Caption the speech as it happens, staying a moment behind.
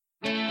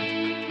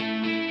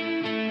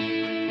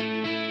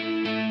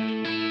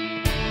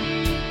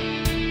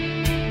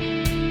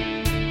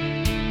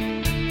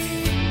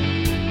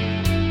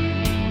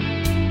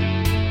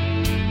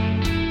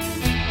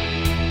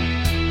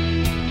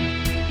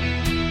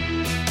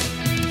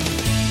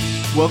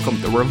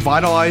Welcome to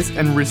Revitalize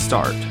and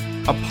Restart,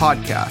 a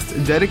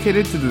podcast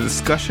dedicated to the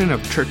discussion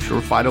of church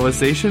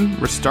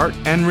revitalization, restart,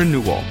 and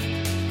renewal.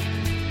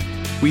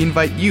 We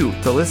invite you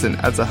to listen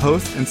as a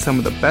host and some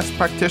of the best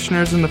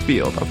practitioners in the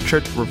field of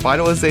church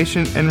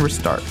revitalization and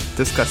restart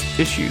discuss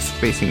issues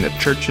facing the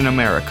church in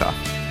America.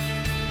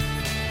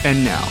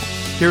 And now,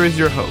 here is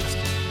your host,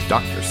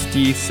 Dr.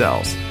 Steve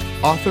Sells,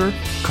 author,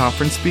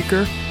 conference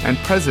speaker, and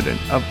president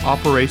of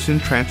Operation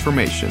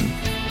Transformation.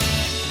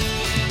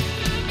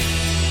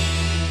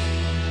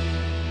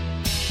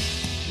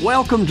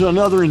 Welcome to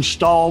another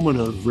installment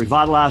of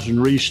Revitalize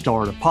and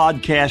Restart, a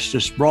podcast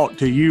that's brought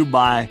to you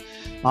by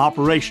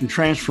Operation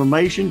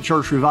Transformation,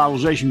 church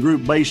revitalization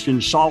group based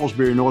in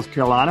Salisbury, North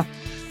Carolina.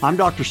 I'm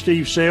Dr.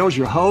 Steve Sells,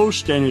 your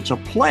host, and it's a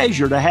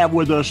pleasure to have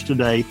with us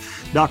today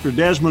Dr.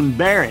 Desmond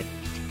Barrett.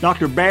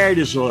 Dr. Barrett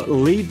is a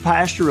lead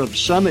pastor of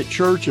Summit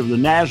Church of the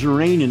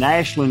Nazarene in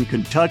Ashland,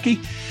 Kentucky.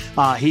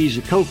 He's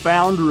a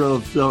co-founder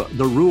of the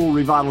Rural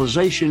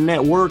Revitalization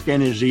Network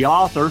and is the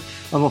author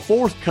of a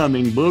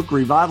forthcoming book,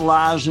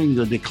 Revitalizing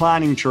the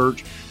Declining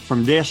Church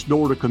from Death's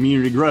Door to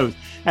Community Growth,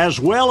 as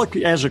well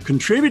as a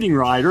contributing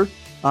writer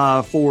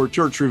for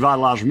Church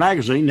Revitalizer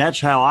magazine.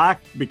 That's how I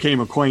became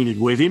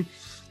acquainted with him,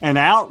 and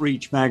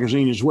Outreach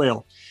magazine as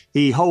well.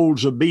 He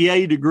holds a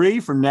BA degree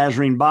from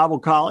Nazarene Bible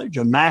College,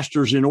 a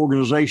master's in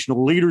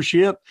organizational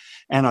leadership,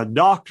 and a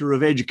doctor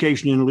of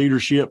education and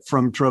leadership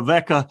from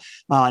Trevecca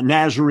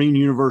Nazarene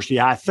University.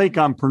 I think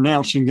I'm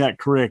pronouncing that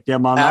correct,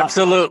 am I not?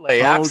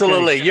 Absolutely,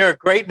 absolutely. Okay. You're a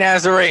great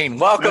Nazarene.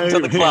 Welcome to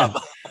the club.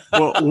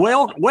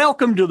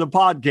 Welcome to the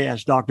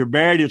podcast, Dr.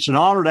 Barrett. It's an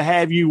honor to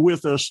have you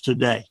with us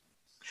today.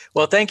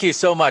 Well, thank you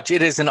so much.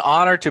 It is an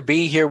honor to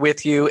be here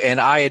with you,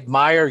 and I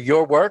admire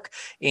your work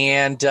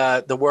and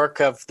the work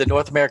of the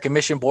North American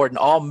Mission Board and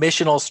all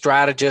missional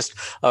strategists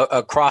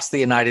across the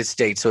United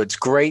States. So it's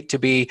great to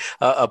be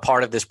a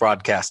part of this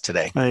broadcast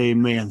today.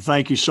 Amen.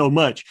 Thank you so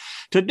much.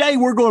 Today,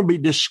 we're going to be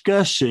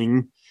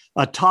discussing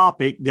a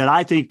topic that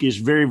I think is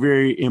very,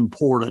 very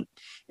important,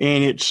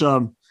 and it's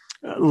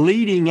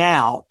leading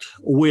out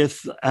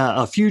with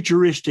a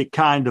futuristic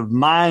kind of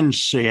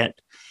mindset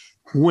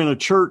when a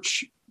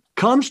church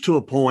comes to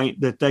a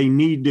point that they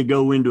need to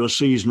go into a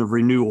season of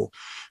renewal.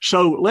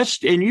 So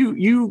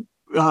you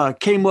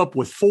came up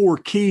with 4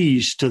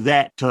 keys to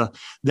that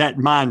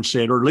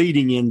mindset, or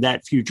leading in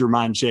that future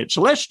mindset.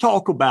 So let's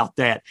talk about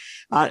that.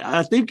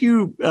 I think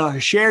you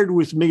shared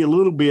with me a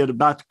little bit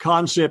about the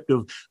concept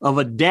of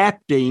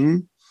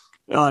adapting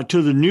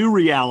to the new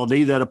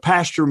reality that a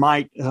pastor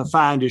might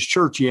find his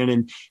church in.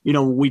 And,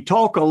 we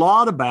talk a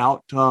lot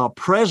about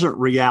present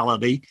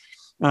reality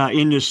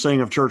in this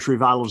thing of church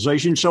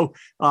revitalization. So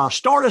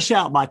start us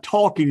out by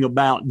talking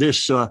about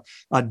this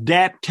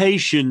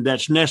adaptation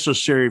that's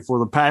necessary for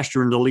the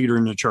pastor and the leader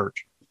in the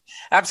church.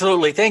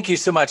 Absolutely. Thank you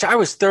so much. I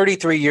was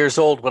 33 years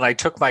old when I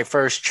took my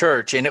first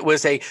church, and it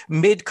was a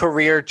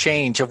mid-career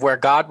change of where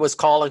God was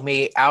calling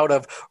me out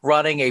of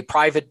running a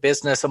private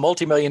business, a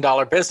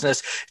multi-million-dollar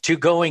business, to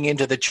going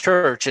into the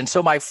church. And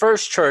so my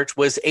first church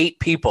was 8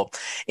 people.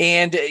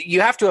 And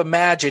you have to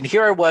imagine,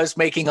 here I was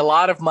making a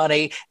lot of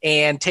money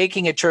and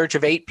taking a church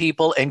of 8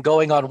 people and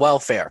going on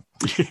welfare.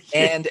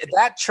 And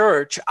that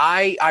church,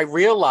 I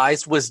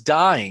realized, was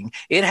dying.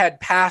 It had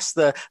passed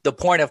the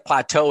point of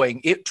plateauing.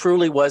 It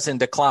truly was in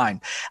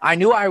decline. I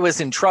knew I was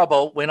in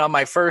trouble when on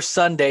my first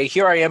Sunday,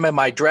 here I am in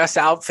my dress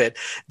outfit,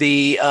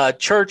 the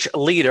church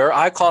leader,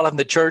 I call him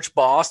the church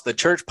boss, the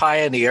church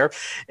pioneer.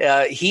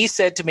 He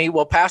said to me,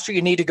 well, Pastor,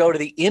 you need to go to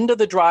the end of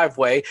the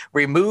driveway,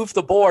 remove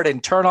the board,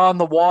 and turn on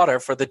the water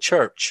for the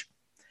church.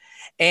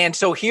 And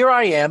so here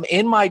I am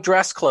in my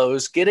dress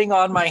clothes, getting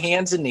on my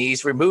hands and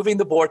knees, removing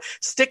the board,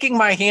 sticking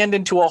my hand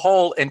into a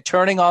hole and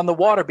turning on the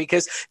water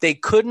because they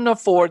couldn't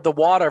afford the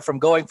water from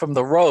going from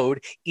the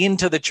road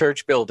into the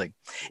church building.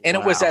 And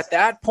It was at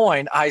that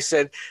point I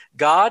said,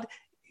 God,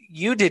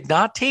 you did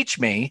not teach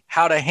me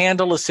how to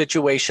handle a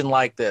situation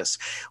like this.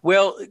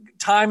 Well,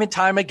 time and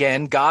time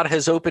again, God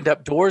has opened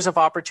up doors of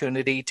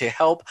opportunity to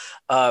help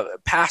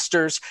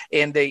pastors,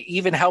 and they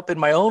even help in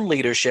my own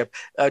leadership,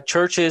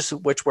 churches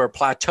which were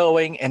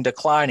plateauing and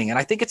declining. And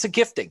I think it's a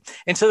gifting.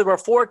 And so there were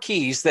 4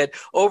 keys that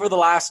over the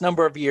last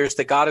number of years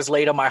that God has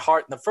laid on my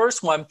heart. And the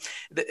first one,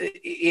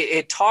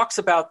 it talks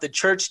about the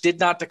church did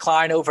not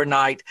decline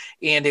overnight,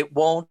 and it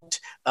won't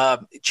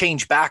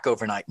change back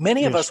overnight.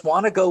 Many of us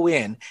want to go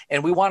in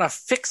and we want to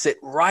fix it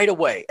right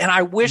away. And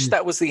I wish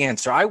that was the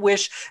answer. I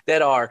wish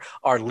that our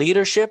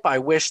leadership, I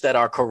wish that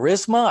our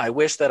charisma, I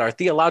wish that our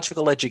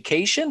theological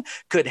education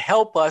could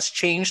help us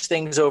change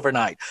things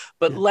overnight.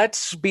 But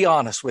let's be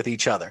honest with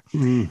each other.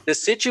 The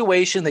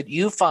situation that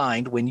you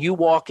find when you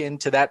walk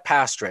into that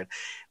pastorate,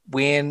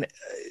 when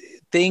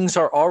things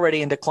are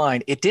already in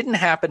decline, it didn't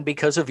happen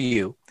because of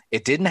you.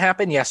 It didn't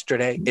happen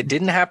yesterday. It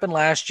didn't happen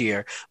last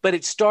year, but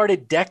it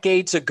started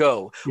decades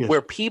ago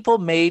where people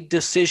made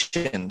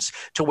decisions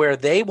to where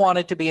they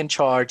wanted to be in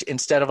charge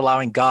instead of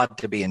allowing God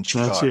to be in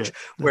charge.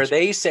 Where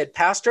they said,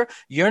 Pastor,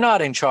 you're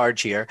not in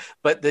charge here,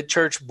 but the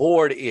church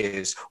board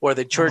is, or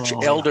the church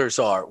elders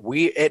are.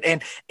 We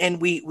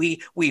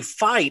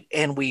fight,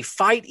 and we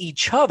fight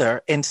each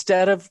other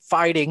instead of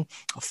fighting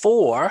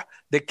for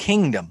the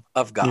kingdom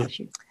of God.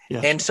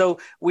 And so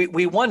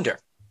we wonder,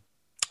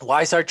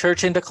 why is our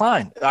church in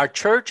decline? Our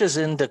church is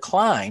in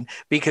decline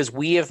because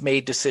we have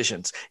made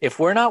decisions. If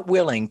we're not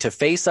willing to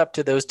face up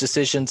to those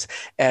decisions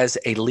as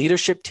a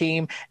leadership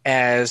team,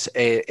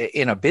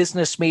 in a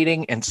business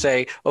meeting, and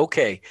say,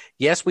 okay,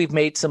 yes, we've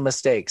made some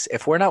mistakes.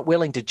 If we're not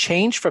willing to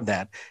change from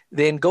that,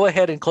 then go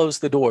ahead and close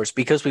the doors,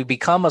 because we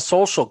become a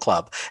social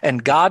club,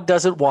 and God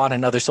doesn't want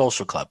another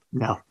social club.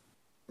 No,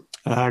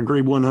 I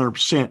agree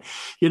 100%.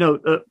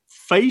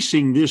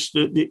 Facing this,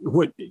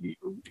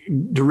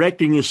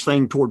 directing this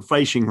thing toward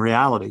facing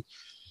reality.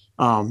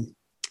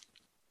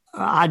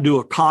 I do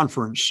a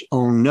conference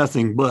on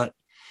nothing but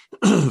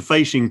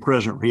facing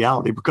present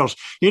reality, because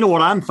you know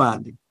what I'm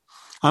finding?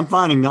 I'm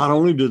finding not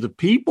only do the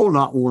people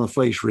not want to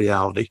face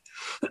reality,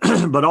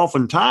 but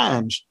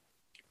oftentimes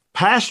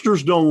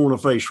pastors don't want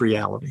to face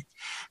reality,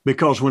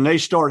 because when they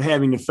start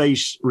having to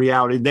face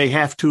reality, they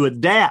have to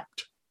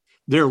adapt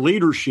their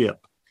leadership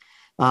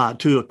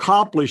to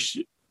accomplish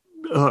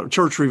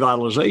church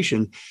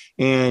revitalization.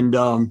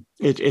 And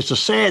it's a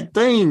sad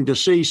thing to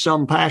see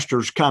some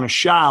pastors kind of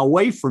shy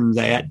away from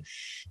that,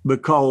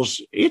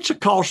 because it's a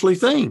costly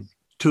thing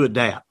to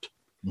adapt,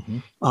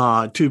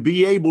 to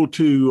be able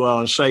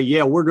to say,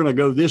 yeah, we're going to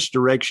go this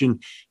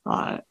direction.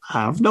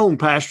 I've known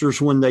pastors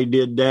when they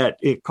did that,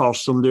 it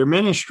cost them their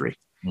ministry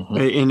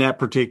in that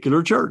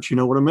particular church. You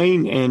know what I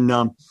mean? And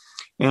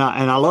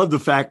I love the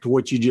fact of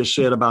what you just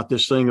said about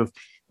this thing of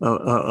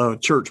a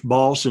church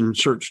boss and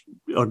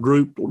a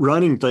group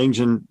running things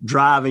and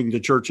driving the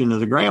church into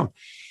the ground.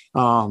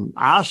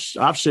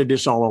 I've said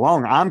this all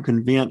along. I'm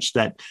convinced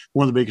that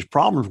one of the biggest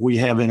problems we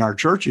have in our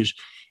churches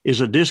is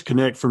a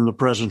disconnect from the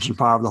presence and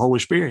power of the Holy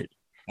Spirit.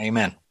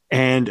 Amen.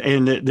 And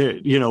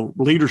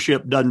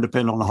leadership doesn't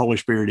depend on the Holy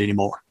Spirit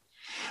anymore.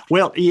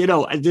 Well,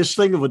 this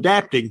thing of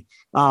adapting,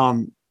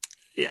 when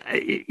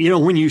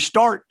you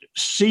start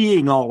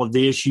seeing all of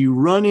this, you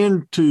run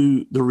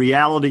into the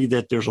reality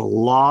that there's a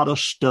lot of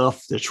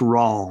stuff that's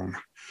wrong.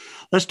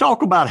 Let's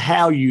talk about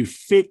how you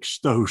fix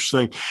those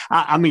things.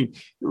 I mean,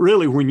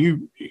 really,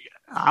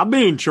 I've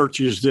been in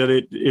churches that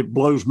it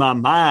blows my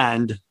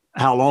mind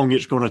how long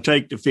it's going to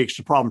take to fix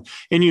the problem.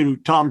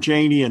 And, Tom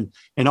Cheney and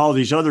all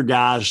these other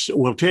guys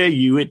will tell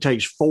you it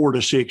takes 4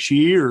 to 6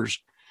 years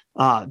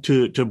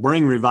to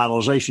bring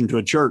revitalization to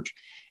a church.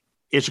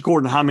 It's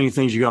according to how many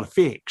things you got to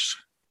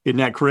fix. Isn't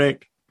that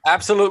correct?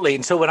 Absolutely.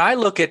 And so when I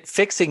look at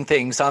fixing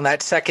things on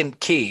that second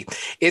key,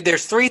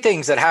 there's 3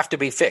 things that have to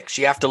be fixed.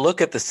 You have to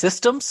look at the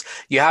systems,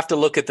 you have to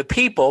look at the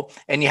people,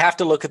 and you have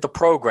to look at the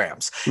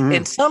programs.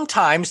 And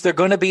sometimes they're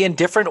going to be in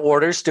different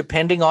orders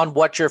depending on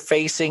what you're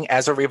facing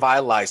as a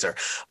revitalizer.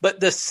 But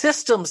the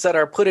systems that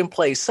are put in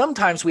place,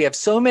 sometimes we have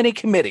so many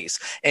committees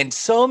and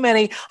so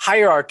many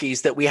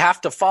hierarchies that we have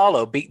to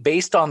follow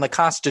based on the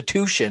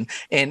Constitution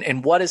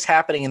and what is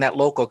happening in that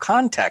local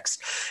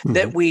context,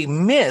 that we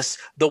miss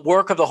the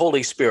work of the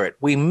Holy Spirit.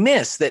 We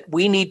miss that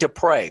we need to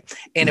pray.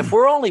 And if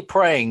we're only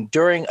praying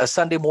during a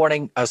Sunday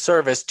morning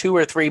service 2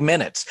 or 3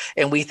 minutes,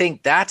 and we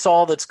think that's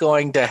all that's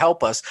going to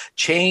help us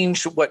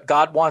change what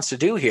God wants to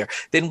do here,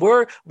 then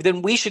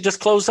we should just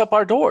close up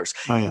our doors.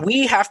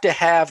 We have to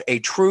have a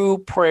true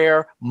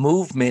prayer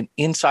movement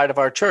inside of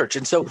our church.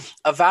 And so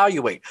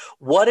evaluate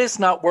what is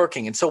not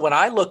working. And so when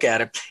I look at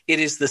it,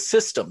 it is the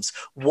systems.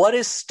 What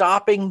is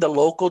stopping the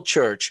local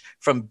church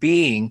from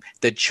being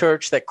the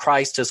church that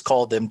Christ has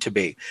called them to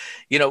be?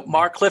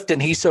 Mark Clifton,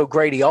 he's so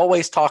great. He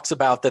always talks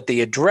about that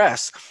the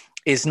address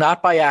is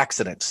not by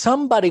accident.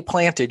 Somebody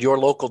planted your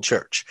local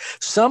church.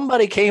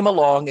 Somebody came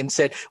along and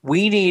said,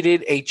 we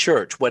needed a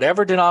church,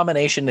 whatever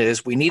denomination it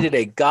is, we needed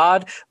a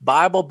God,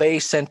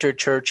 Bible-based centered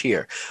church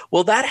here.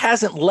 Well, that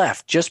hasn't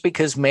left just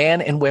because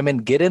man and women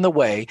get in the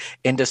way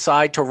and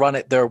decide to run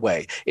it their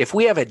way. If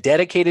we have a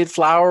dedicated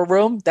flower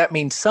room, that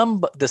means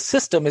the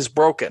system is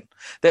broken.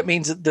 That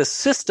means the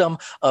system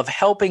of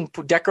helping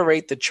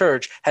decorate the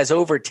church has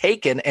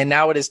overtaken, and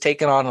now it has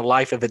taken on a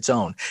life of its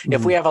own.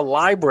 If we have a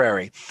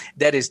library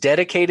that is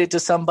dedicated to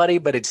somebody,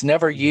 but it's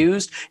never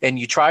used, and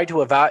you try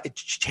to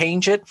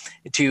change it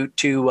to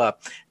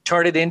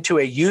turn it into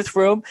a youth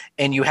room,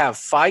 and you have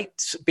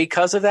fights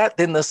because of that,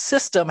 then the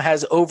system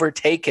has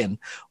overtaken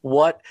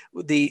what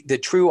the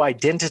true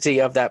identity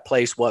of that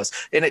place was.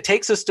 And it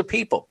takes us to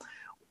people.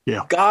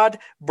 God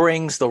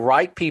brings the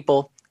right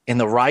people in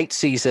the right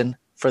season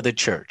for the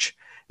church.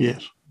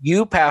 Yes.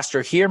 You,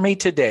 pastor, hear me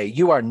today.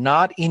 You are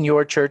not in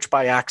your church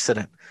by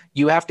accident.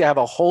 You have to have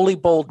a holy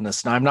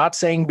boldness. Now, I'm not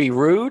saying be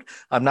rude.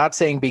 I'm not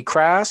saying be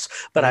crass,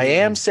 but I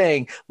am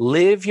saying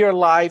live your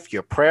life,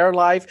 your prayer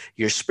life,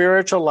 your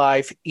spiritual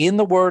life in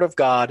the Word of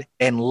God,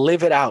 and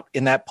live it out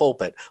in that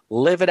pulpit.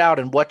 Live it out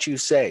in what you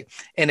say.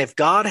 And if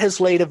God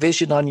has laid a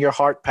vision on your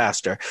heart,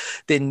 pastor,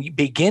 then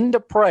begin to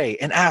pray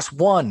and ask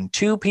 1,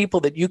 2 people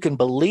that you can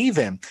believe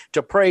in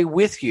to pray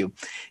with you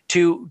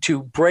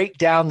to break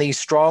down these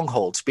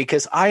strongholds,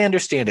 because I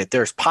understand it.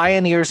 There's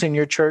pioneers in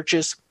your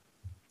churches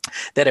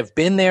that have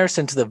been there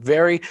since the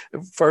very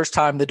first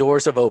time the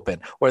doors have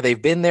opened, or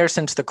they've been there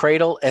since the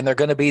cradle and they're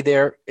going to be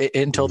there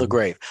until the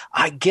grave.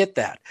 I get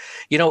that.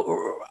 You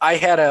know, I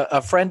had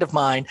a friend of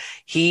mine,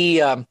 he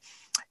had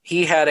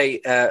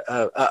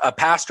a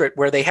pastorate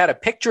where they had a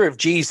picture of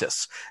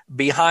Jesus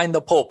behind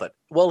the pulpit.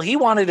 Well, he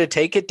wanted to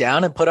take it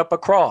down and put up a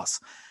cross.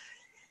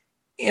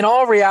 In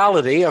all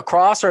reality, a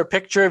cross or a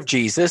picture of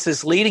Jesus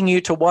is leading you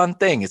to one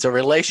thing. It's a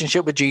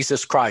relationship with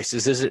Jesus Christ.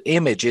 This is an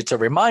image. It's a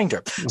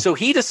reminder. So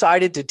he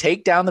decided to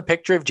take down the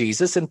picture of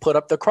Jesus and put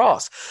up the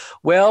cross.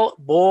 Well,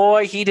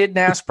 boy, he didn't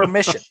ask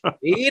permission.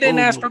 He didn't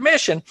ask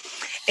permission.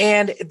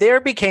 And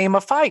there became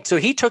a fight. So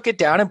he took it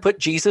down and put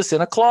Jesus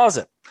in a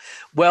closet.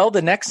 Well,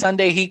 the next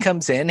Sunday he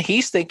comes in,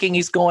 he's thinking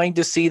he's going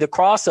to see the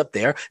cross up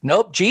there.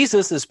 Nope,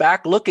 Jesus is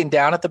back looking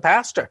down at the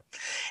pastor.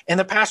 And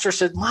the pastor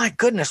said, my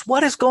goodness,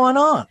 what is going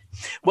on?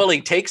 Well,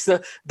 he takes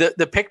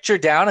the picture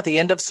down at the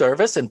end of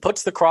service and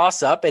puts the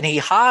cross up, and he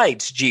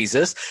hides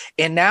Jesus.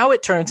 And now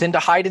it turns into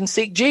hide and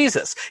seek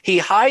Jesus. He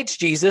hides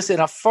Jesus in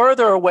a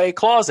further away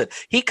closet.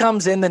 He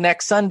comes in the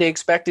next Sunday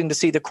expecting to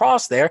see the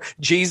cross there.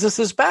 Jesus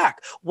is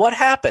back. What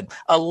happened?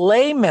 A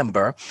lay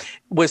member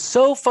was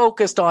so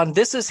focused on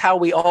this is how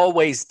we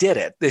always did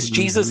it. This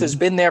Jesus has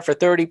been there for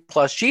 30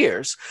 plus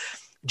years.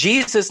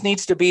 Jesus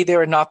needs to be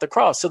there and not the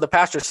cross. So the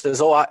pastor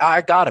says, oh, I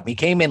got him. He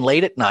came in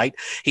late at night.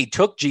 He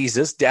took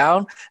Jesus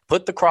down,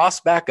 put the cross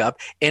back up,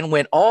 and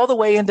went all the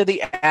way into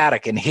the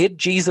attic and hid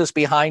Jesus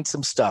behind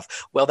some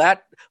stuff. Well,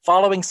 that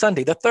following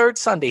Sunday, the third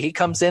Sunday, he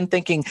comes in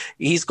thinking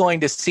he's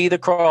going to see the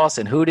cross.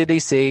 And who did he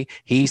see?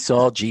 He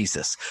saw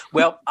Jesus.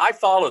 Well, I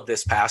followed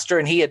this pastor,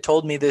 and he had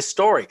told me this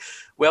story.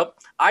 Well,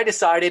 I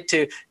decided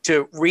to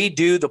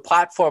redo the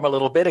platform a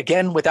little bit,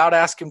 again, without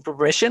asking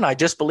permission. I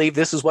just believe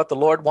this is what the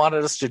Lord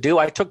wanted us to do.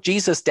 I took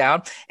Jesus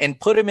down and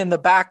put him in the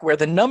back where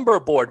the number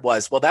board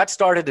was. Well, that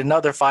started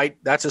another fight.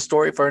 That's a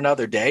story for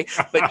another day.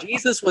 But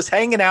Jesus was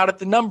hanging out at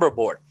the number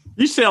board.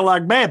 You sound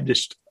like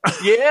Baptist.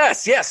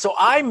 Yes. So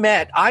I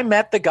met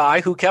the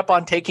guy who kept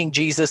on taking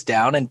Jesus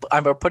down and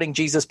I'm putting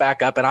Jesus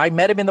back up, and I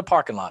met him in the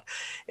parking lot,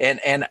 and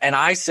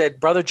I said,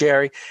 Brother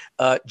Jerry,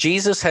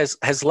 Jesus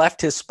has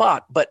left his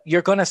spot, but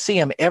you're going to see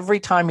him every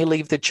time you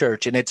leave the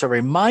church, and it's a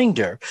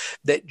reminder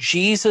that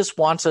Jesus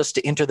wants us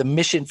to enter the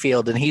mission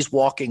field, and he's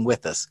walking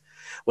with us.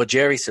 Well,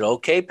 Jerry said,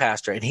 okay,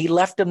 pastor. And he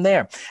left him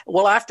there.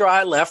 Well, after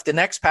I left, the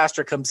next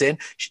pastor comes in.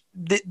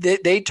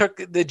 They took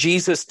the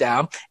Jesus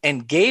down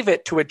and gave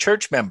it to a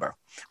church member.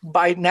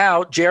 By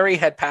now, Jerry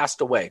had passed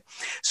away.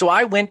 So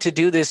I went to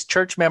do this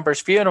church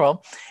member's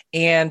funeral,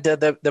 and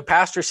the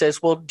pastor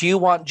says, well, do you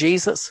want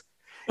Jesus?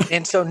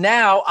 And so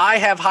now I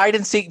have hide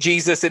and seek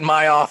Jesus in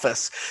my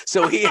office.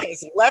 So he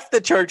has left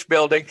the church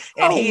building,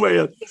 and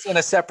he's in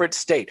a separate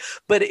state.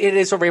 But it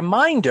is a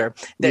reminder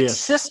that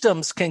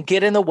systems can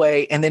get in the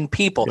way, and then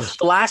people. Yes.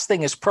 The last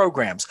thing is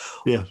programs.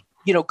 Yes.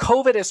 You know,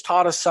 COVID has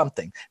taught us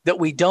something, that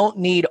we don't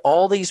need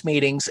all these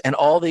meetings and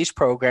all these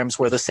programs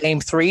where the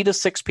same 3 to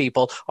 6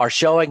 people are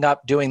showing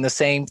up doing the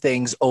same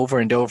things over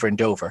and over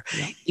and over.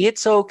 Yeah.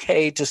 It's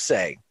okay to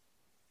say,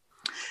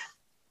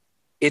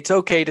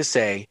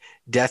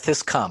 death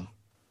has come.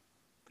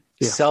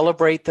 Yeah.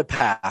 Celebrate the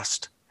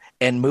past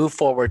and move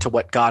forward to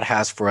what God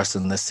has for us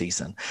in this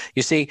season.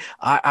 You see,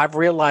 I've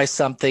realized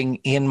something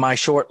in my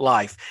short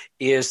life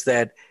is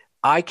that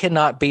I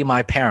cannot be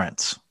my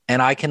parents.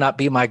 And I cannot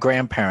be my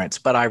grandparents,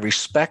 but I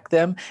respect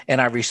them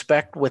and I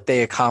respect what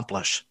they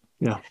accomplish.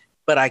 Yeah.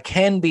 But I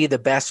can be the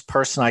best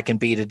person I can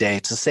be today.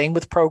 It's the same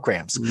with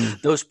programs.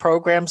 Mm. Those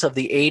programs of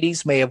the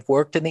 80s may have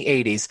worked in the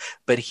 80s,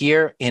 but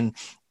here in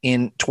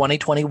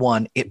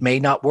 2021, it may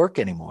not work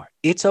anymore.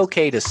 It's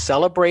okay to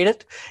celebrate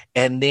it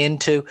and then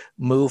to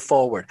move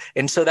forward.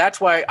 And so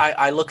that's why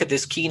I look at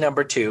this key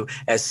number 2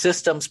 as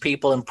systems,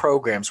 people, and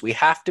programs. We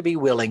have to be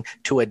willing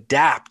to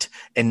adapt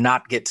and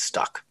not get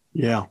stuck.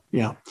 Yeah.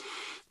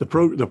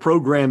 The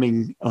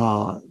programming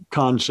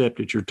concept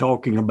that you're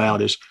talking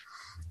about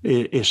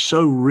is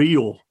so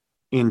real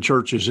in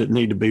churches that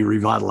need to be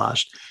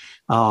revitalized.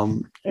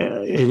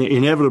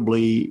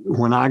 Inevitably,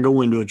 when I go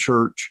into a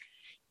church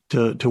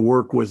to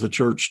work with a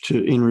church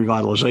in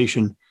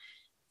revitalization,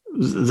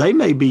 they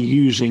may be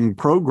using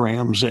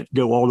programs that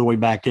go all the way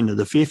back into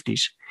the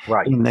 50s.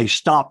 Right. And they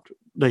stopped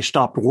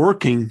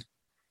working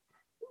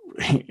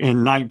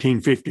in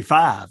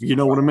 1955, you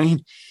know what I mean?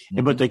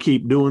 Mm-hmm. But they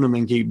keep doing them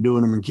and keep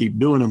doing them and keep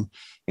doing them.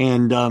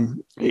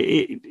 And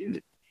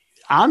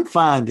I'm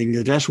finding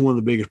that that's one of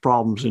the biggest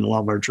problems in a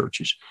lot of our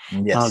churches.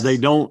 Yes. They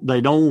don't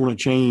want to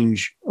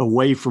change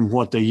away from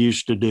what they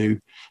used to do,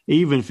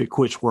 even if it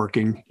quits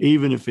working,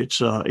 even if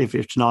it's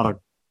not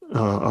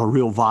a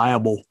real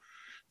viable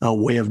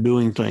way of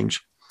doing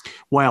things.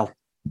 Well,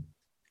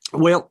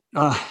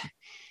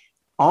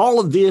 all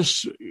of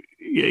this,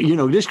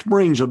 this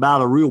brings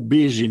about a real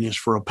busyness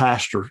for a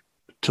pastor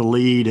to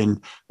lead,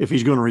 and if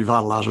he's going to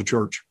revitalize a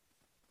church.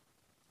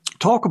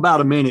 Talk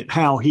about a minute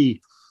how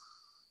he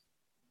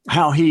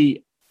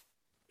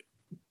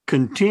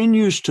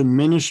continues to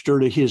minister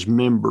to his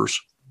members,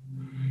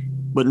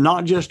 but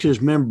not just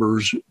his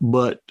members,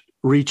 but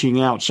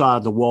reaching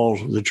outside the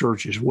walls of the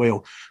church as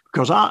well.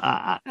 Because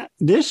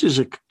this is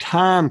a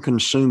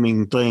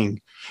time-consuming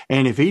thing,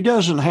 and if he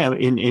doesn't have,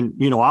 I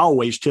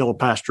always tell a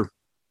pastor,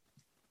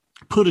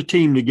 put a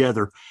team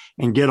together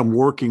and get them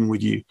working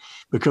with you.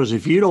 Because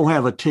if you don't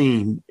have a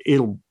team,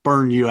 it'll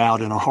burn you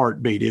out in a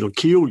heartbeat. It'll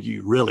kill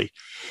you, really.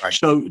 Right.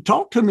 So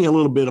talk to me a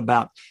little bit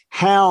about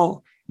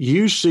how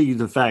you see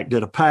the fact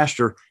that a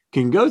pastor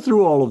can go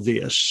through all of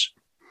this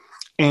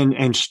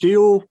and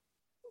still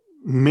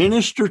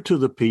minister to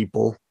the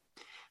people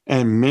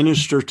and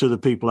minister to the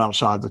people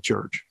outside the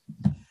church.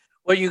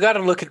 Well, you got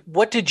to look at,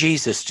 what did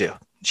Jesus do?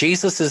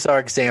 Jesus is our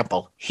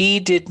example. He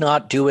did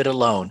not do it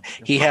alone.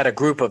 He had a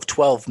group of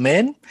 12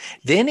 men.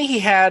 Then he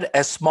had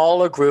a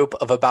smaller group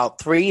of about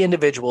 3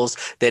 individuals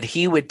that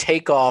he would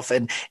take off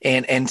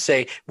and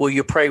say, will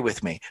you pray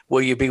with me?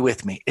 Will you be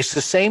with me? It's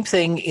the same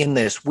thing in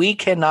this. We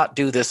cannot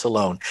do this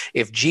alone.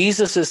 If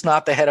Jesus is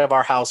not the head of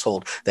our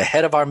household, the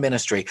head of our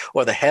ministry,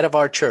 or the head of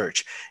our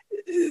church,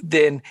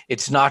 then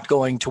it's not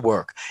going to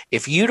work.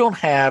 If you don't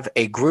have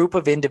a group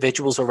of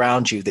individuals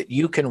around you that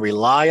you can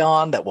rely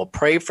on, that will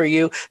pray for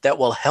you, that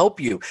will help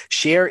you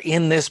share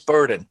in this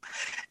burden,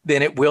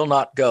 then it will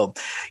not go.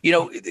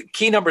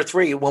 Key number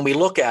 3, when we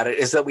look at it,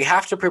 is that we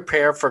have to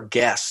prepare for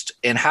guests.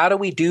 And how do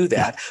we do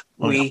that?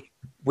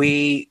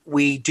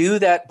 We do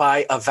that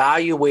by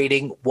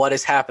evaluating what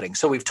is happening.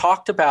 So we've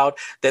talked about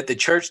that the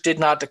church did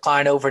not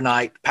decline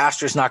overnight.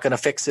 Pastor's not going to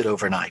fix it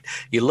overnight.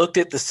 You looked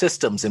at the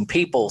systems and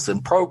peoples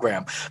and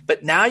program,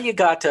 but now you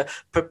got to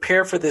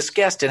prepare for this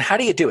guest. And how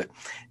do you do it?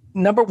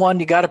 Number 1,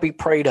 you got to be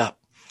prayed up.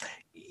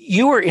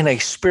 You are in a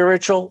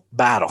spiritual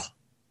battle.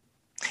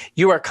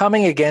 You are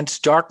coming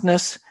against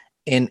darkness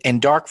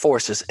and dark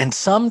forces. And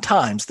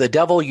sometimes the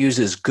devil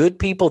uses good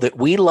people that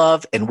we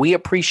love and we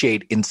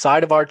appreciate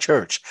inside of our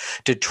church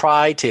to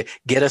try to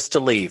get us to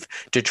leave,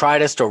 to try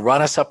to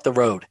run us up the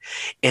road.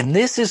 And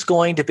this is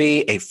going to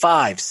be a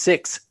 5,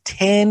 6,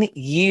 10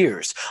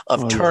 years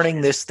of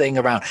turning this thing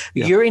around.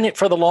 Yeah. You're in it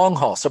for the long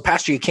haul. So,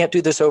 Pastor, you can't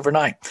do this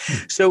overnight.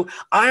 So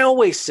I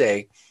always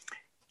say,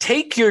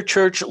 take your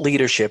church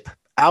leadership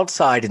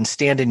outside and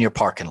stand in your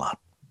parking lot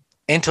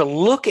and to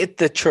look at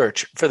the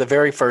church for the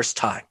very first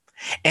time.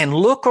 And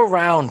look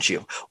around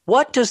you.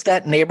 What does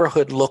that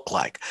neighborhood look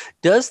like?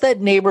 Does that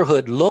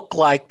neighborhood look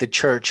like the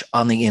church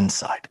on the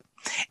inside?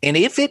 And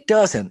if it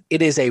doesn't,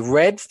 it is a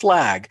red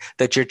flag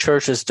that your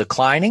church is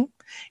declining,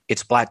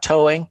 it's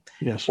plateauing,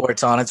 or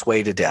it's on its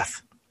way to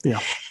death.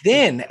 Yeah.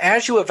 Then,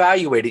 as you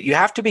evaluate it, you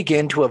have to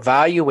begin to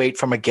evaluate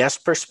from a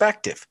guest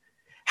perspective.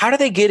 How do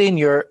they get in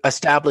your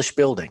established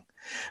building?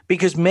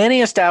 Because many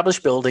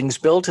established buildings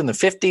built in the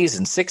 50s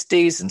and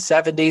 60s and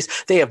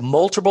 70s, they have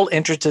multiple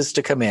entrances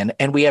to come in,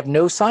 and we have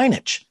no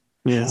signage.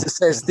 Yeah. It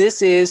says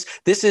this is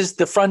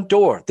the front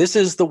door. This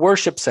is the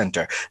worship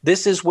center.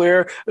 This is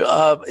where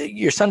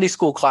your Sunday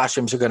school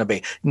classrooms are going to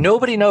be.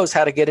 Nobody knows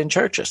how to get in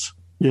churches.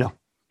 Yeah.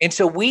 And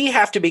so we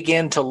have to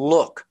begin to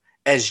look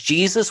as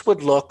Jesus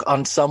would look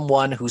on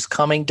someone who's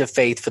coming to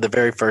faith for the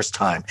very first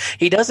time.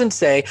 He doesn't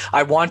say,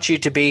 I want you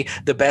to be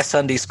the best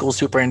Sunday school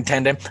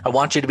superintendent. I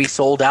want you to be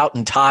sold out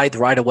and tithe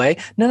right away.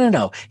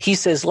 No. He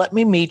says, let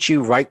me meet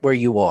you right where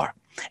you are.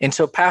 And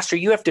so, Pastor,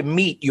 you have to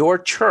meet your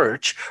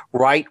church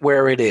right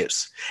where it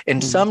is.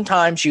 And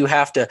sometimes you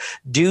have to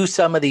do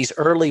some of these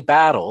early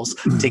battles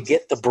to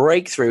get the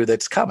breakthrough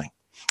that's coming.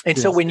 And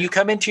so when you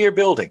come into your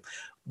building,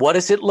 what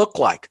does it look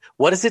like?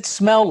 What does it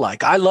smell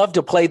like? I love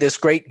to play this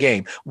great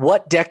game.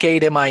 What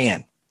decade am I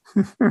in?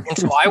 And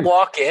so I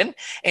walk in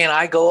and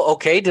I go,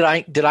 okay, did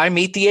I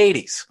meet the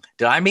 80s?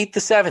 Did I meet the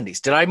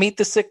 70s? Did I meet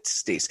the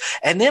 60s?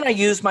 And then I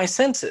use my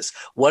senses.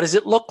 What does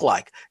it look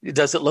like?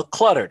 Does it look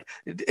cluttered?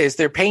 Is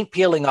there paint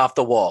peeling off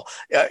the wall?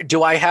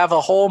 Do I have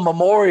a whole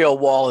memorial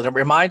wall and it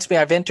reminds me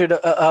I've entered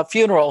a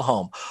funeral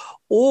home?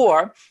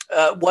 Or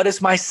what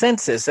is my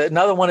senses?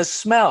 Another one is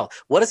smell.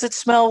 What does it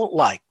smell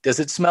like? Does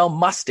it smell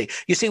musty?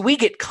 You see, we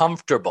get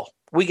comfortable.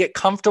 We get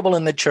comfortable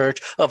in the church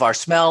of our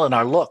smell and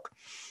our look.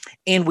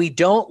 And we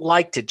don't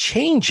like to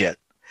change it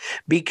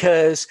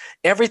because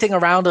everything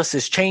around us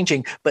is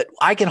changing, but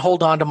I can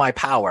hold on to my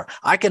power.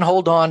 I can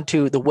hold on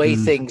to the way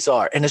things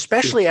are. And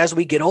especially as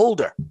we get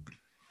older,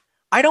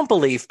 I don't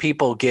believe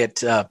people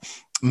get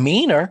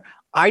meaner.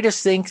 I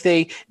just think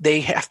they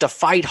have to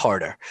fight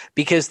harder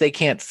because they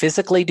can't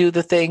physically do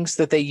the things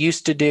that they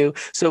used to do.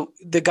 So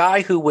the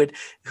guy who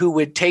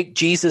would take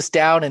Jesus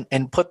down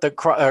and take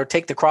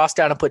the cross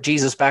down and put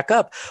Jesus back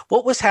up,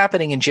 what was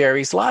happening in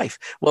Jerry's life?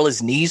 Well,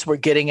 his knees were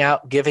giving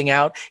out.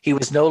 He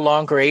was no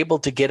longer able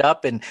to get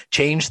up and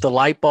change the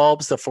light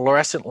bulbs, the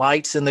fluorescent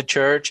lights in the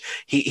church.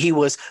 He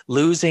was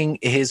losing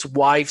his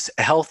wife's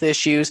health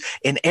issues,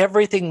 and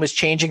everything was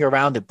changing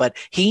around him. But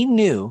he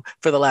knew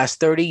for the last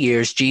 30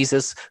 years,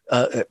 Jesus,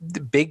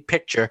 the big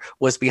picture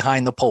was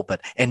behind the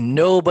pulpit, and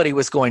nobody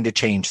was going to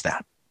change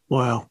that.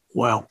 Wow.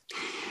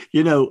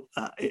 You know,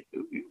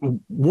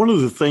 one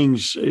of the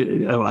things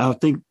I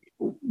think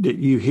that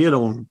you hit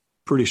on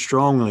pretty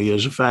strongly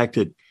is the fact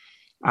that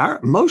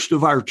most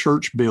of our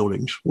church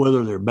buildings,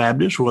 whether they're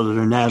Baptist, whether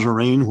they're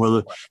Nazarene,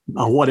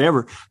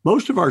 whatever,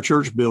 most of our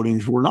church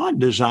buildings were not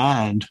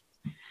designed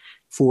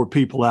for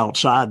people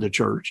outside the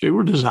church. They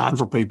were designed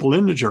for people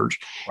in the church.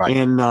 Right.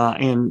 And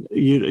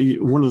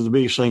one of the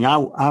biggest things,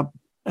 I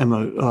am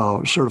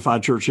a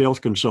certified church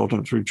health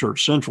consultant through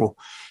Church Central.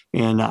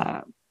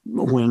 And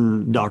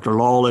when Dr.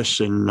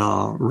 Lawless and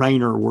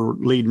Rayner were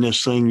leading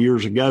this thing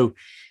years ago,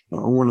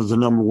 one of the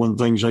number one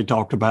things they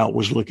talked about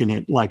was looking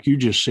at, like you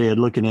just said,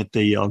 looking at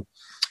the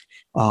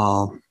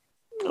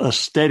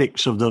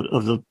aesthetics of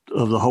the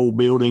whole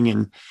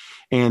building,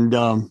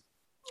 and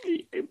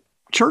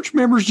church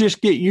members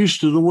just get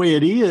used to the way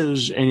it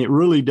is, and it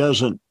really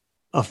doesn't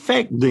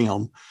affect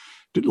them.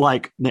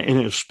 Like, and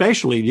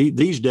especially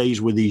these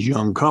days with these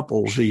young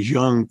couples, these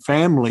young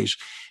families.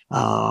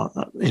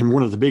 And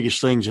one of the biggest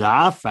things that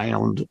I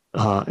found,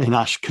 and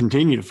I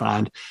continue to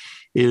find,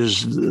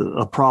 is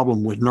a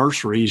problem with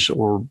nurseries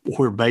or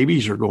where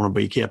babies are going to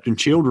be kept and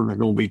children are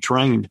going to be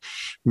trained.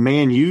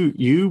 Man,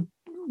 you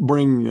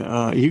bring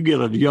you get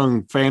a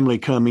young family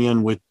come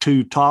in with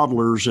two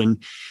toddlers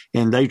and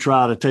they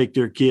try to take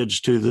their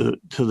kids to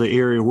the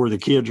area where the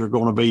kids are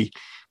going to be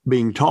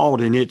being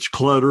taught, and it's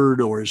cluttered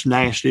or it's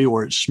nasty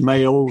or it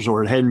smells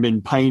or it hadn't been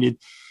painted.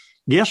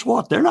 Guess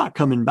what? They're not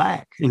coming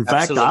back. In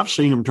fact, I've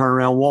seen them turn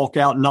around, walk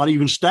out, and not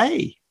even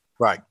stay.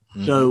 Right.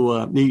 Mm-hmm.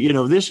 So,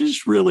 this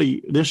is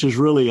really,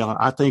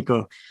 I think,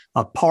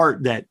 a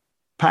part that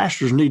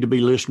pastors need to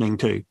be listening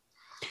to.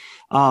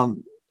 Well,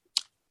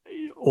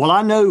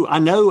 I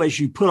know as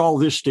you put all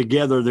this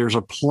together, there's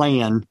a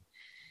plan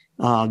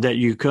that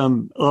you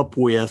come up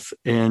with,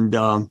 and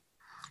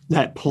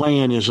that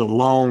plan is a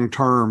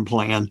long-term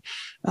plan.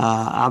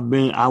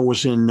 I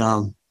was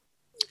in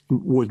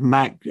with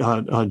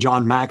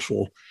John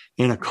Maxwell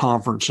in a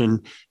conference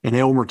in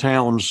Elmer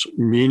Towns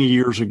many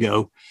years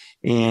ago,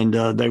 and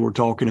they were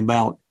talking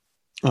about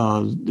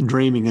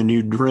dreaming a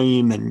new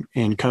dream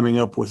and coming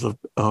up with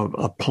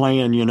a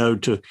plan,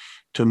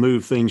 to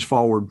move things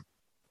forward.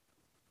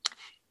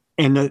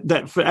 And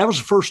that was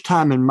the first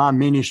time in my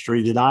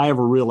ministry that I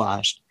ever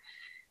realized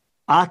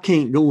I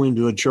can't go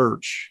into a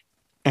church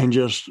and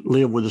just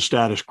live with the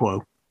status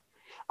quo.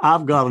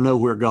 I've got to know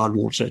where God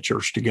wants that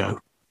church to go.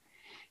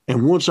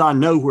 And once I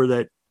know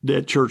where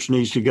that church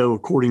needs to go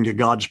according to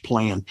God's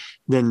plan,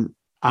 then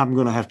I'm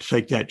going to have to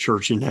take that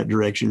church in that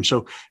direction.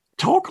 So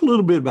talk a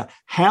little bit about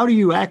how do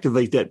you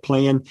activate that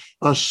plan,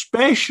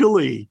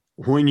 especially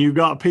when you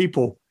got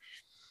people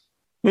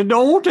that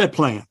don't want that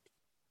plan.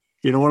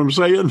 You know what I'm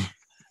saying?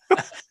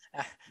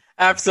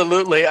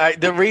 Absolutely.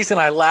 The reason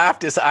I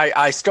laughed is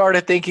I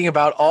started thinking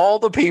about all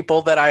the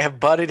people that I have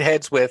butted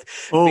heads with.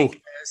 Because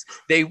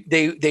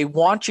they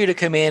want you to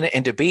come in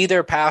and to be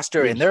their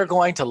pastor, and they're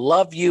going to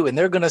love you and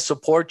they're going to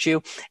support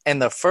you. And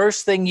the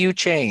first thing you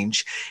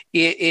change,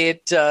 they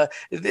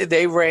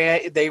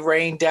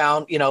rain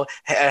down, a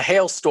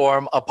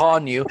hailstorm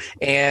upon you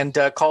and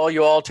call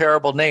you all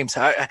terrible names.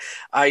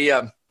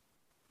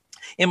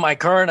 In my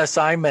current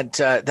assignment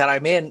that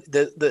I'm in,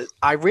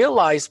 I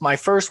realized my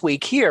first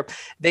week here,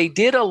 they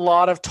did a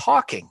lot of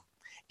talking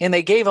and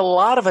they gave a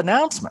lot of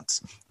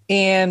announcements.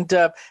 And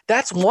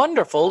that's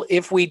wonderful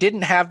if we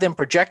didn't have them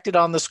projected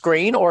on the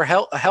screen or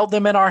held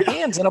them in our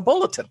hands in a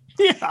bulletin.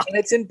 Yeah. And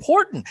it's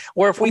important.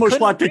 Or if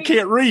almost like they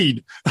can't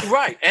read.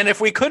 Right. And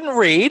if we couldn't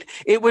read,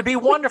 it would be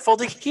wonderful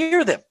to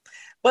hear them.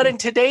 But in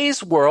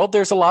today's world,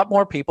 there's a lot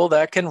more people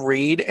that can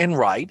read and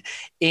write,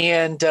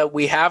 and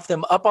we have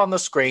them up on the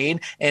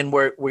screen, and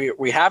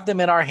we have them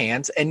in our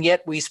hands, and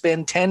yet we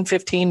spend 10,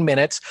 15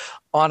 minutes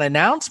on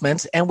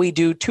announcements, and we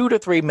do 2 to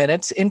 3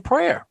 minutes in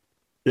prayer.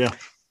 Yeah.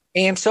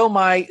 And so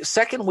my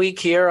second week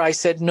here, I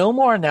said, no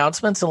more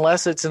announcements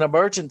unless it's an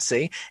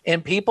emergency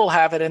and people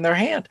have it in their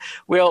hand.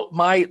 Well,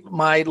 my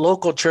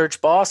local church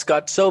boss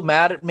got so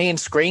mad at me and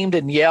screamed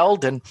and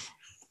yelled and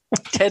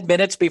 10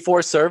 minutes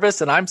before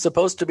service, and I'm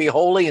supposed to be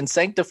holy and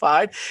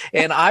sanctified,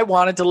 and I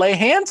wanted to lay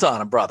hands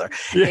on him, brother.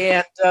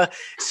 Yeah. And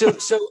so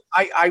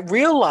I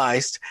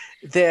realized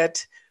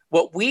that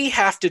what we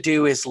have to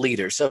do as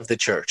leaders of the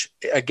church,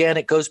 again,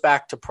 it goes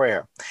back to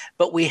prayer,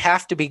 but we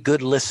have to be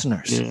good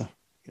listeners. Yeah.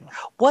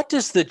 What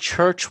does the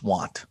church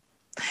want?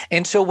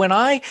 And so when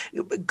I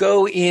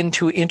go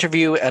into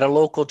interview at a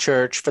local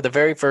church for the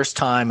very first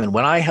time, and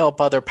when I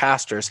help other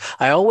pastors,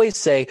 I always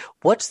say,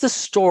 what's the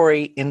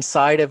story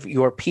inside of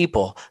your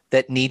people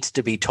that needs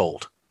to be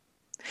told?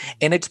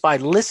 And it's by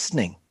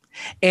listening.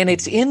 And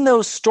it's in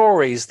those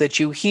stories that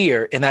you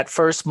hear in that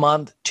first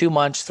month, 2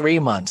 months, 3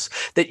 months,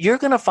 that you're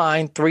going to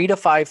find 3 to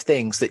 5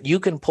 things that you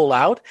can pull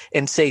out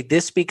and say,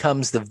 this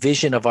becomes the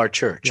vision of our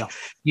church. Yeah.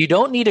 You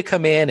don't need to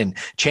come in and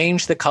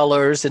change the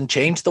colors and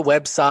change the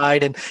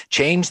website and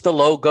change the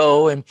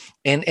logo and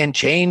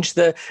change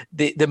the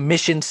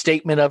mission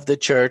statement of the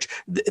church.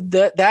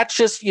 That's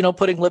just,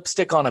 putting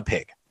lipstick on a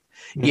pig.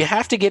 Yeah. You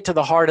have to get to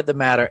the heart of the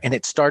matter, and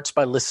it starts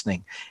by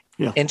listening.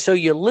 Yeah. And so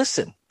you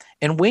listen.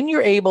 And when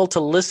you're able to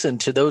listen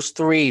to those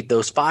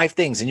 5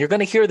 things, and you're going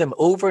to hear them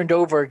over and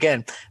over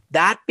again,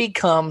 that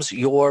becomes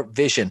your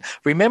vision.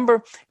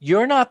 Remember,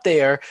 you're not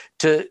there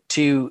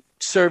to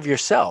serve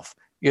yourself.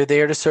 You're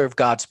there to serve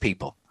God's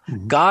people.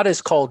 Mm-hmm. God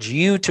has called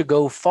you to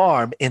go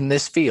farm in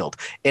this field.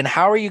 And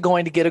how are you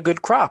going to get a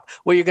good crop?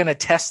 Well, you're going to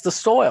test the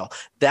soil.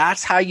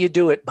 That's how you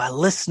do it, by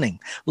listening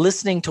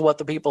to what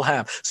the people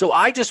have. So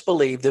I just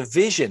believe the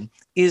vision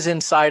is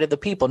inside of the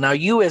people. Now,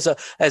 you as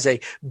a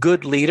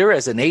good leader,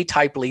 as an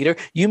A-type leader,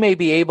 you may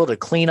be able to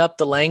clean up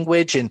the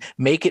language and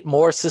make it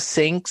more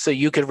succinct so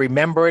you can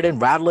remember it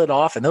and rattle it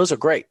off, and those are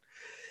great.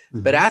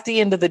 Mm-hmm. But at the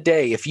end of the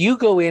day, if you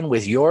go in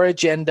with your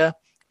agenda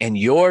and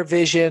your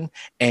vision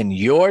and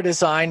your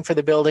design for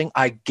the building,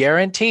 I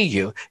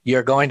guarantee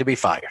you're going to be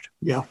fired.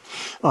 Yeah.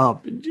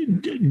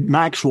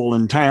 Maxwell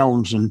and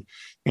Towns and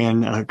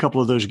a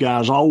couple of those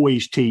guys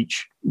always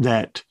teach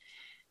that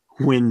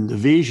when the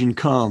vision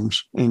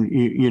comes and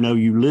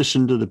you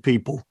listen to the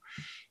people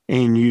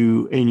and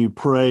you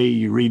pray,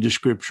 you read the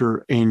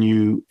scripture and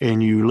you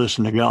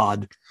listen to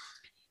God,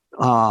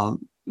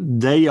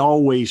 they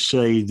always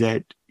say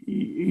that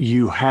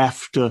you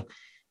have to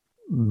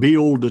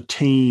build a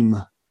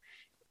team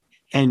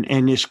and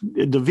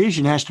the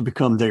vision has to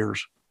become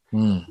theirs.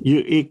 Mm.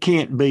 It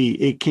can't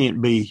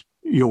be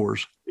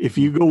yours. If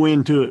you go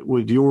into it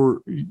with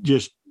your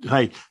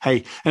hey,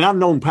 and I've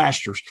known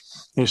pastors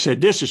and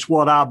said, this is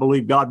what I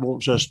believe God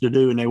wants us to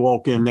do. And they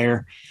walk in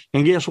there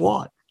and guess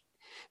what?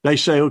 They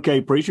say,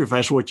 okay, preacher, if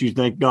that's what you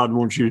think God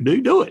wants you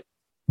to do it.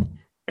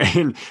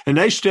 And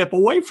they step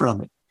away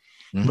from it.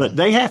 Mm-hmm. But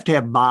they have to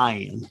have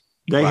buy-in.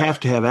 They have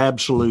to have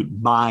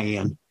absolute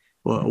buy-in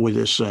with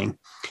this thing.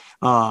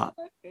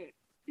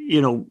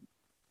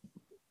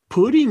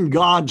 Putting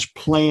God's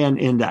plan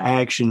into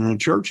action in a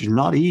church is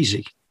not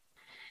easy.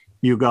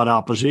 You've got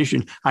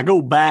opposition. I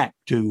go back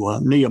to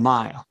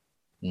Nehemiah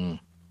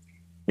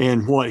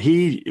and what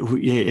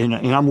and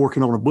I'm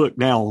working on a book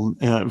now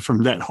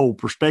from that whole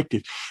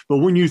perspective. But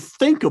when you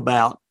think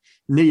about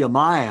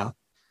Nehemiah,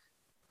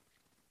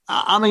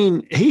 I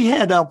mean, he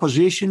had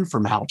opposition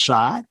from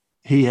outside.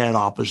 He had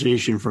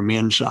opposition from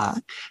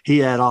inside. He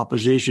had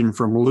opposition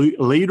from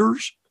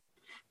leaders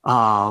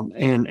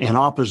and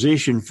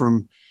opposition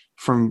from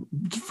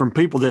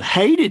people that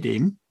hated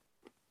him.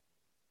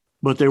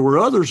 But there were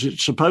others that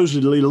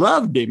supposedly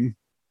loved him.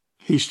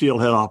 He still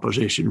had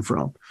opposition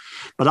from.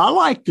 But I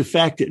like the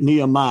fact that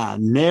Nehemiah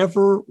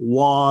never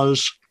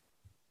was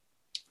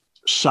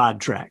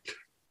sidetracked.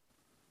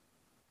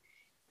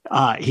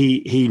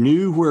 He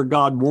knew where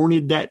God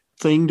wanted that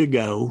thing to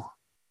go.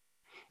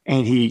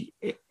 And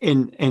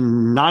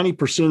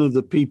 90% of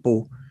the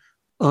people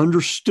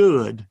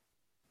understood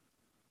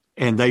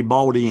and they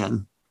bought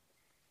in.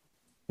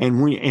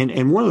 And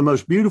one of the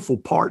most beautiful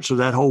parts of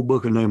that whole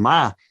book of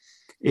Nehemiah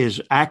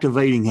is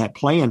activating that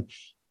plan.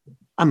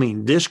 I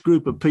mean, this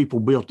group of people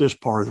built this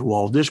part of the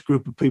wall. This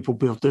group of people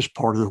built this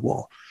part of the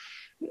wall.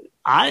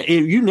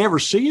 You never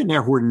see in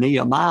there where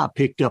Nehemiah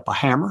picked up a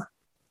hammer.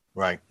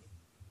 Right.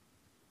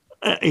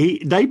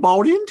 They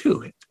bought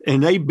into it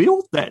and they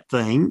built that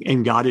thing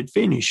and got it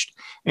finished.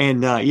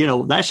 And,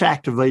 that's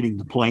activating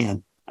the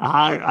plan.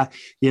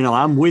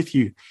 I'm with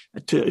you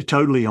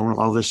totally on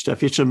all this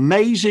stuff. It's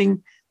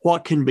amazing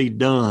what can be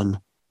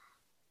done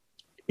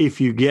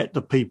if you get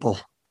the people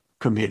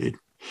committed.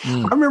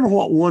 I remember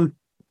what one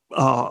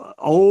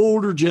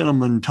older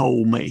gentleman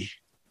told me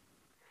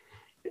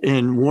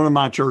in one of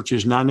my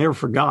churches, and I never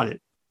forgot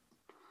it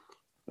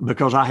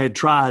because I had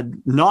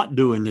tried not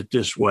doing it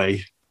this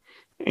way,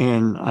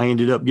 and I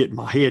ended up getting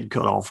my head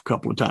cut off a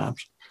couple of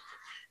times.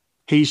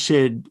 He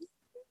said,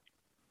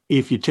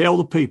 if you tell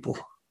the people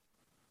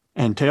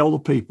and tell the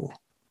people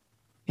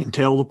and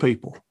tell the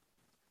people,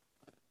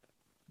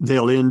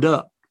 they'll end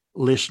up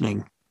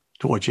listening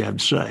to what you have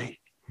to say.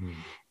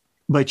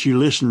 But you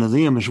listen to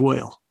them as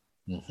well.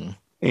 Mm-hmm.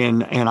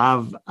 And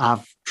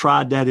I've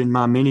tried that in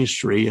my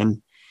ministry.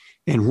 And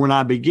when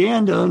I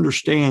began to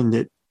understand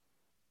that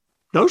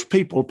those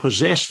people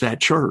possessed that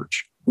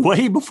church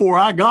way before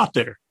I got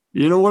there,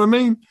 you know what I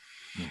mean?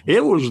 Mm-hmm.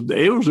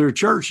 It was their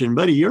church. And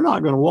buddy, you're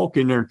not going to walk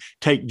in there and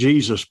take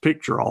Jesus'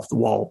 picture off the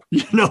wall.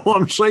 You know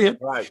what I'm saying?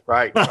 Right.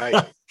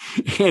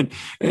 and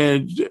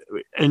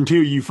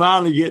until you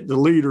finally get the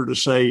leader to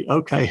say,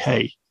 okay,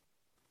 hey,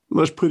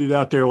 let's put it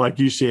out there, like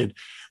you said,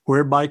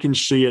 where everybody can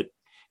see it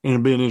and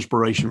it'll be an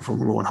inspiration for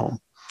going home.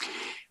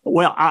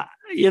 Well,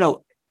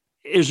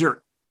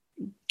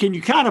 can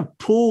you kind of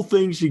pull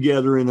things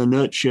together in a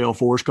nutshell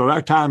for us? Because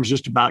our time's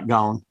just about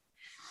gone.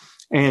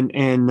 And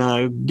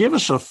give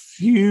us a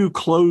few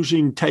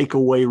closing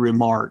takeaway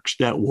remarks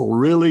that will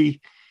really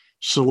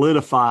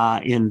solidify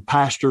in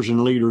pastors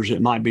and leaders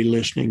that might be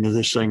listening to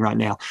this thing right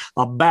now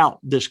about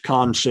this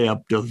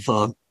concept of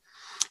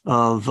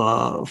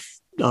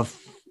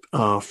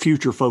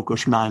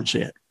future-focused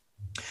mindset.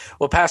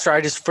 Well, Pastor,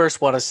 I just first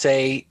want to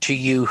say to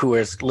you who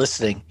is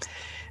listening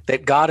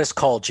that God has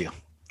called you.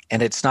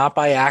 And it's not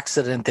by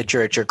accident that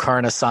you're at your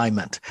current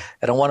assignment.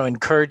 And I want to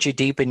encourage you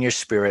deep in your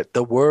spirit.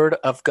 The word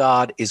of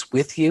God is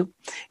with you.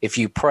 If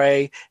you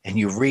pray and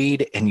you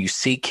read and you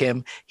seek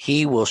him,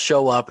 he will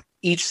show up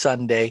each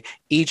Sunday,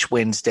 each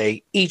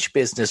Wednesday, each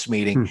business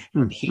meeting.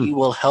 He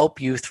will help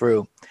you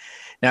through.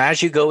 Now,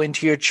 as you go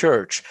into your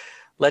church,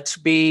 let's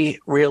be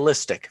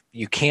realistic.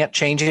 You can't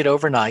change it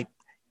overnight.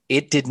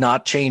 It did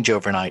not change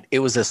overnight.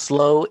 It was a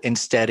slow and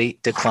steady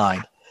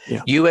decline.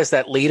 Yeah. You as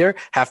that leader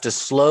have to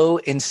slow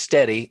and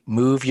steady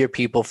move your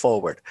people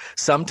forward.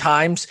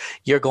 Sometimes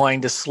you're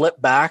going to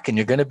slip back and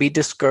you're going to be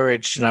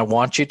discouraged. And I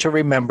want you to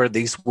remember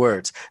these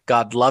words.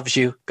 God loves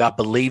you. God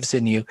believes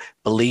in you.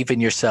 Believe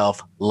in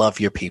yourself. Love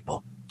your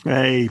people.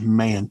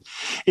 Amen.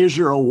 Is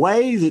there a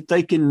way that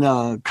they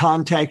can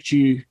contact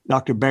you,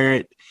 Dr.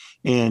 Barrett,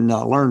 and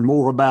learn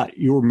more about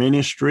your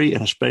ministry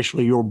and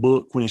especially your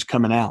book when it's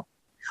coming out?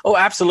 Oh,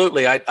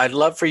 absolutely. I'd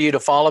love for you to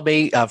follow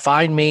me,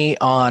 find me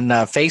on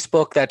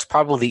Facebook. That's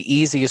probably the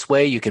easiest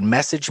way. You can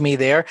message me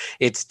there.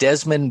 It's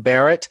Desmond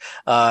Barrett.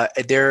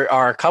 There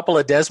are a couple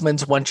of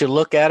Desmonds once you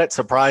look at it.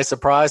 Surprise,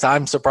 surprise.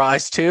 I'm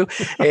surprised too.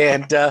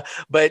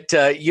 But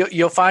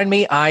you'll find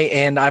me.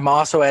 I'm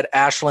also at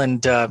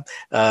Ashland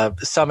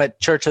Summit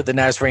Church of the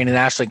Nazarene in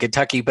Ashland,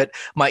 Kentucky. But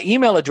my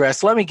email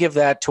address, let me give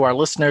that to our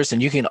listeners.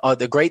 And you can,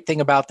 the great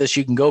thing about this,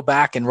 you can go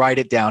back and write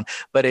it down.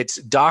 But it's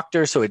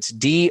Dr. So it's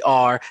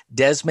Dr.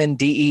 Desmond, Desmond,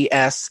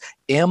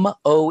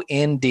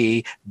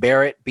 Barrett,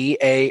 Barrett,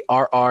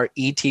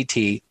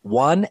 18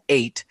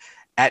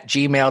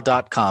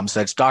 @gmail.com. So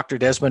that's Dr.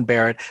 Desmond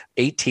Barrett,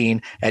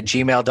 18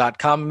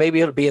 @gmail.com.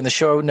 Maybe it'll be in the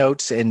show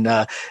notes and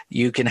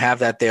you can have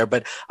that there.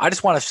 But I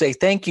just want to say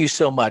thank you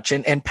so much.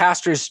 And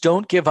pastors,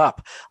 don't give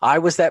up. I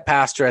was that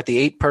pastor at the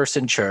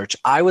 8-person church.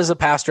 I was a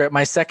pastor at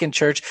my second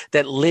church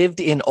that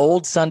lived in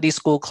old Sunday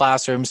school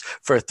classrooms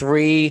for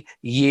 3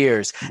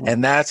 years.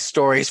 And that's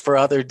stories for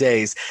other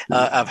days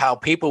of how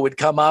people would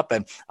come up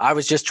and I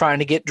was just trying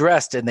to get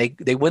dressed and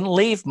they wouldn't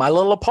leave my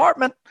little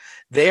apartment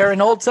there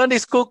in old Sunday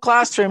school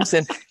classrooms.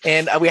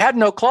 And we had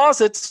no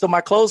closets, so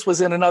my clothes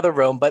was in another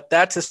room, but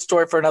that's a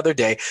story for another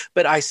day.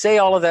 But I say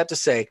all of that to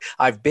say,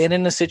 I've been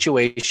in a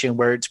situation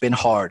where it's been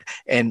hard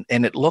and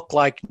it looked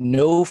like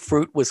no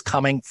fruit was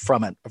coming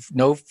from it.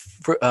 No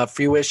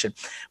fruition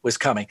was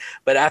coming.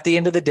 But at the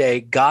end of the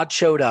day, God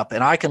showed up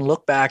and I can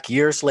look back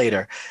years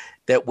later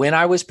that when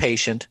I was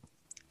patient,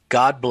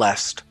 God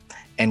blessed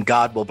and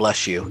God will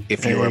bless you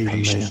if you are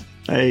patient.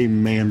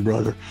 Amen,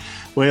 brother.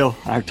 Well,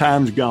 our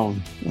time's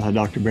gone,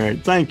 Dr.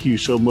 Barrett. Thank you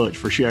so much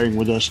for sharing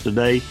with us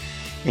today.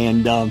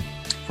 And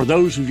for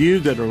those of you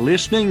that are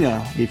listening,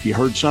 if you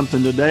heard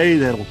something today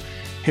that'll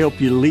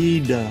help you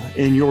lead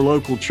in your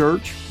local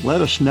church, let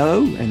us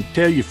know and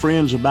tell your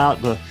friends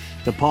about the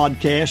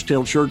podcast.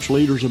 Tell church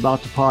leaders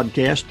about the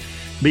podcast.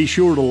 Be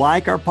sure to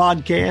like our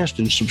podcast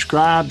and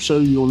subscribe so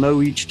you'll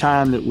know each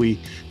time that we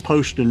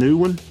post a new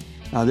one.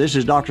 This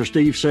is Dr.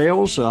 Steve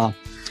Sales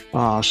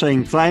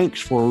saying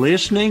thanks for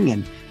listening,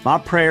 and my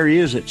prayer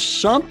is that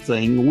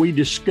something we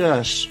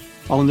discuss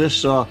on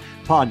this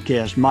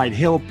podcast might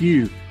help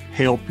you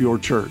help your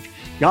church.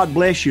 God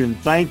bless you and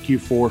thank you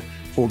for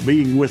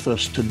being with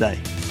us today.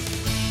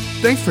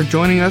 Thanks for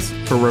joining us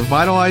for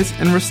Revitalize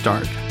and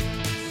Restart.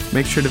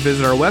 Make sure to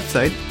visit our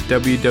website,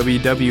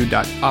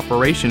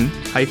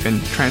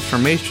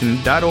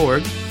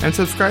 www.operation-transformation.org, and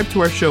subscribe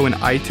to our show in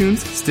iTunes,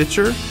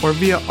 Stitcher, or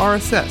via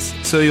RSS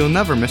so you'll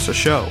never miss a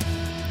show.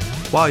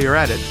 While you're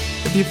at it,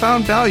 if you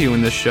found value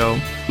in this show,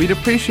 we'd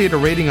appreciate a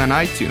rating on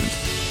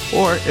iTunes.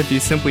 Or if you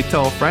simply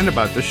tell a friend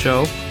about the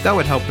show, that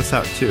would help us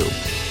out too.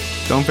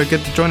 Don't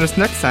forget to join us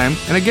next time,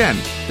 and again,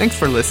 thanks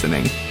for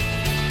listening.